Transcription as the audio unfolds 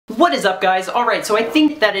What is up, guys? Alright, so I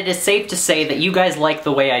think that it is safe to say that you guys like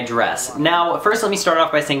the way I dress. Now, first let me start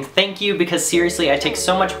off by saying thank you, because seriously, I take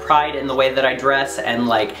so much pride in the way that I dress, and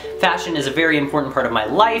like, fashion is a very important part of my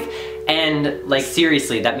life, and like,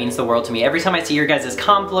 seriously, that means the world to me. Every time I see your guys'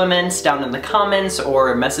 compliments down in the comments,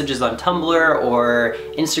 or messages on Tumblr, or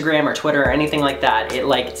Instagram, or Twitter, or anything like that, it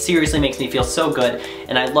like, seriously makes me feel so good,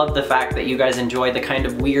 and I love the fact that you guys enjoy the kind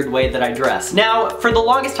of weird way that I dress. Now, for the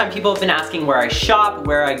longest time, people have been asking where I shop,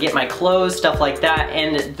 where I get my clothes, stuff like that,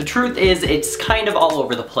 and the truth is it's kind of all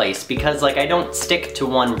over the place because like I don't stick to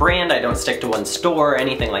one brand, I don't stick to one store or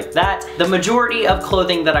anything like that. The majority of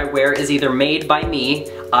clothing that I wear is either made by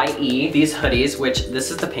me, i.e. these hoodies, which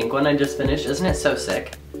this is the pink one I just finished. Isn't it so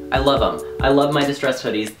sick? I love them. I love my distressed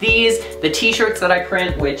hoodies. These, the t-shirts that I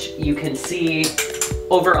print, which you can see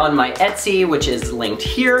over on my Etsy, which is linked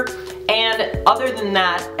here. And other than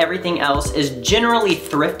that, everything else is generally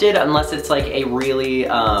thrifted unless it's like a really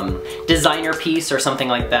designer piece or something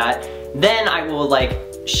like that. Then I will like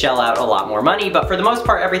shell out a lot more money, but for the most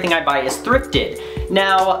part, everything I buy is thrifted.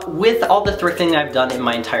 Now, with all the thrifting I've done in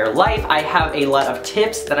my entire life, I have a lot of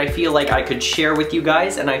tips that I feel like I could share with you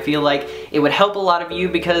guys, and I feel like it would help a lot of you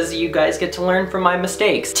because you guys get to learn from my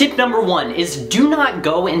mistakes. Tip number one is do not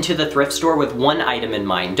go into the thrift store with one item in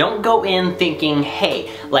mind. Don't go in thinking, hey,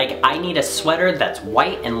 like I need a sweater that's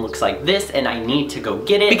white and looks like this and I need to go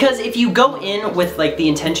get it. Because if you go in with like the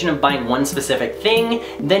intention of buying one specific thing,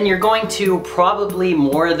 then you're going to probably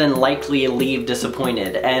more than likely leave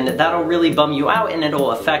disappointed, and that'll really bum you out, and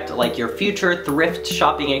it'll affect like your future thrift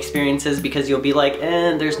shopping experiences because you'll be like,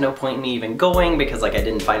 there's no point in me even going because like I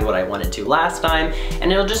didn't find what I wanted to last time,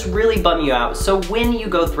 and it'll just really bum you out. So when you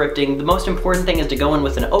go thrifting, the most important thing is to go in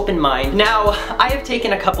with an open mind. Now, I have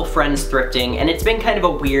taken a couple friends thrifting, and it's been kind of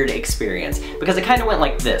a weird experience because it kind of went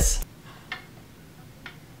like this.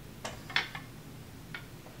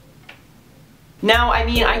 Now, I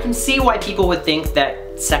mean, I can see why people would think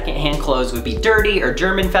that secondhand clothes would be dirty or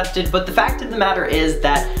germ infested, but the fact of the matter is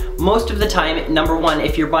that most of the time, number one,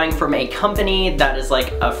 if you're buying from a company that is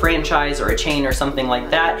like a franchise or a chain or something like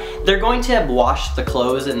that, they're going to wash the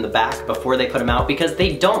clothes in the back before they put them out because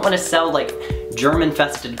they don't want to sell like germ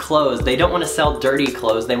infested clothes. They don't want to sell dirty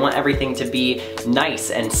clothes. They want everything to be nice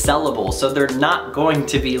and sellable. So they're not going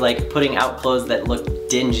to be like putting out clothes that look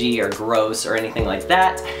dingy or gross or anything like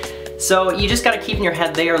that. So you just gotta keep in your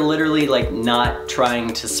head, they are literally like not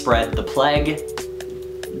trying to spread the plague.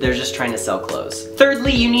 They're just trying to sell clothes.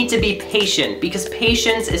 Thirdly, you need to be patient because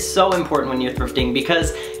patience is so important when you're thrifting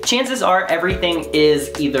because chances are everything is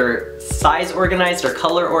either size organized or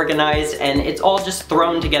color organized and it's all just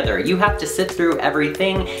thrown together. You have to sit through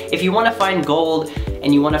everything. If you wanna find gold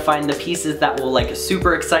and you wanna find the pieces that will like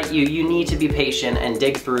super excite you, you need to be patient and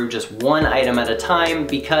dig through just one item at a time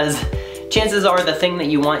because chances are the thing that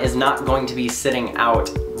you want is not going to be sitting out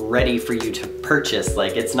ready for you to purchase,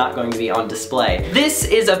 like it's not going to be on display. This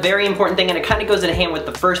is a very important thing and it kind of goes in hand with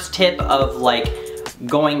the first tip of like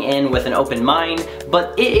going in with an open mind,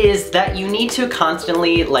 but it is that you need to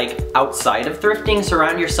constantly, like outside of thrifting,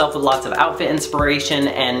 surround yourself with lots of outfit inspiration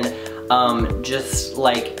and just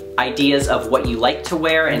like ideas of what you like to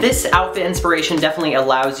wear. And this outfit inspiration definitely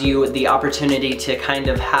allows you the opportunity to kind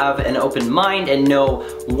of have an open mind and know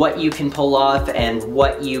what you can pull off and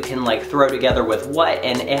what you can like throw together with what,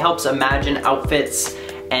 and it helps imagine outfits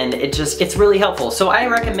and it's really helpful. So I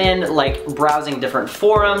recommend like browsing different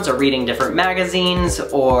forums or reading different magazines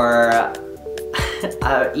or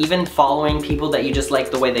even following people that you just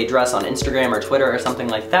like the way they dress on Instagram or Twitter or something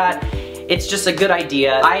like that. It's just a good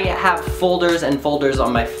idea. I have folders and folders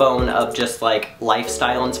on my phone of just like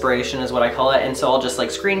lifestyle inspiration is what I call it, and so I'll just like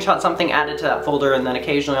screenshot something, add it to that folder, and then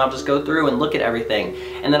occasionally I'll just go through and look at everything.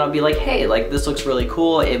 And then I'll be like, hey, like this looks really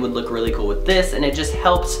cool, it would look really cool with this, and it just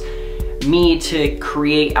helps me to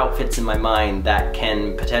create outfits in my mind that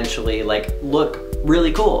can potentially like look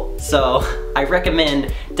really cool. So I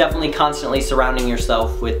recommend definitely constantly surrounding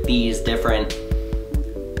yourself with these different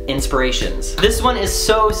inspirations. This one is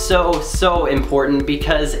so important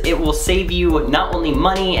because it will save you not only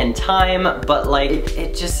money and time, but like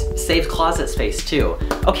it just saves closet space too.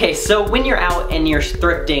 Okay, so when you're out and you're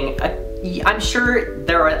thrifting, I'm sure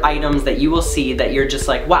there are items that you will see that you're just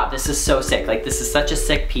like, wow, this is so sick. Like this is such a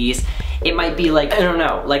sick piece. It might be like, I don't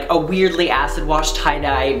know, like a weirdly acid wash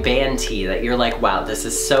tie-dye band tee that you're like, wow, this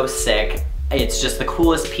is so sick. It's just the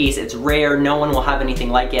coolest piece. It's rare. No one will have anything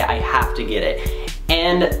like it. I have to get it.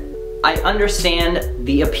 And I understand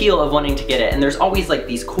the appeal of wanting to get it, and there's always like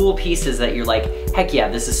these cool pieces that you're like, heck yeah,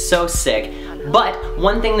 this is so sick. But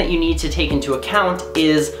one thing that you need to take into account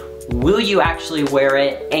is will you actually wear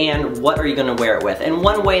it, and what are you gonna wear it with? And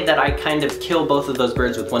one way that I kind of kill both of those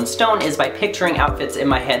birds with one stone is by picturing outfits in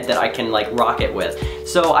my head that I can like rock it with.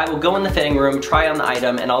 So I will go in the fitting room, try on the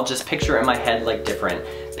item, and I'll just picture in my head like different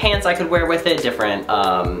pants I could wear with it, different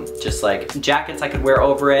just like jackets I could wear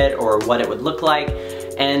over it, or what it would look like.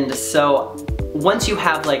 And so once you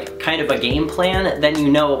have like kind of a game plan, then you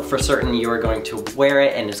know for certain you are going to wear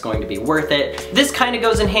it and it's going to be worth it. This kind of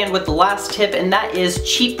goes in hand with the last tip, and that is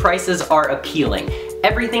cheap prices are appealing.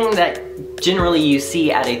 Everything that generally you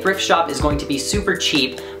see at a thrift shop is going to be super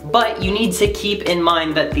cheap, but you need to keep in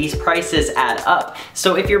mind that these prices add up.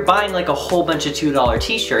 So if you're buying like a whole bunch of $2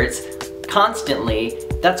 t-shirts constantly,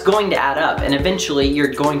 that's going to add up, and eventually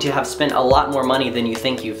you're going to have spent a lot more money than you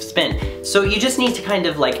think you've spent. So you just need to kind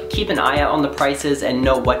of like keep an eye out on the prices and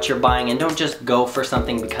know what you're buying, and don't just go for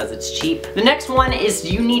something because it's cheap. The next one is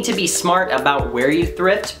you need to be smart about where you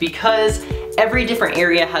thrift, because every different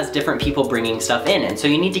area has different people bringing stuff in, and so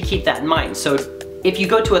you need to keep that in mind. So if you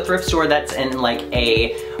go to a thrift store that's in like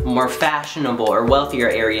a more fashionable or wealthier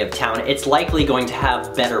area of town, it's likely going to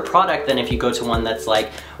have better product than if you go to one that's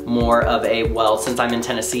like more of a, well, since I'm in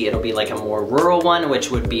Tennessee, it'll be like a more rural one,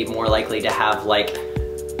 which would be more likely to have like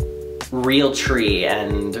Realtree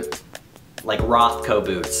and like Rothko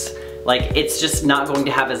boots. Like, it's just not going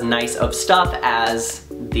to have as nice of stuff as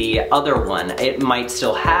the other one. It might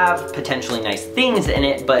still have potentially nice things in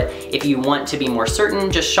it, but if you want to be more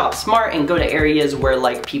certain, just shop smart and go to areas where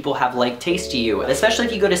like people have like taste to you. Especially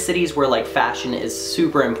if you go to cities where like fashion is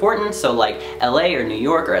super important, so like LA or New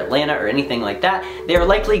York or Atlanta or anything like that, they are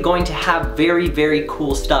likely going to have very, very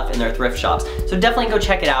cool stuff in their thrift shops. So definitely go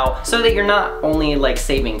check it out so that you're not only like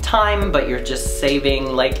saving time, but you're just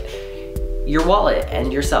saving like your wallet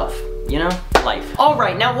and yourself. You know, life. All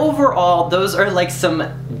right, now overall, those are like some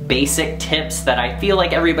basic tips that I feel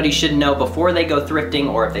like everybody should know before they go thrifting,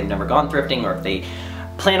 or if they've never gone thrifting, or if they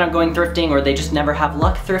plan on going thrifting, or they just never have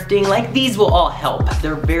luck thrifting. Like, these will all help.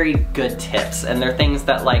 They're very good tips, and they're things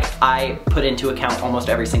that like I put into account almost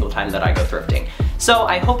every single time that I go thrifting. So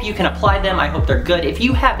I hope you can apply them. I hope they're good. If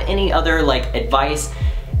you have any other like advice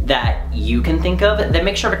that you can think of, then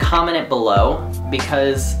make sure to comment it below,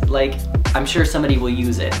 because like I'm sure somebody will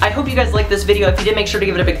use it. I hope you guys liked this video. If you did, make sure to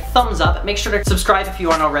give it a big thumbs up. Make sure to subscribe if you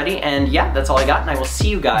aren't already. And yeah, that's all I got. And I will see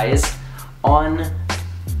you guys on,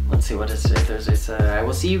 let's see, what is today? Thursday, Saturday. I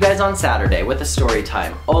will see you guys on Saturday with a story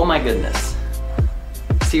time. Oh my goodness.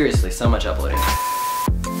 Seriously, so much uploading.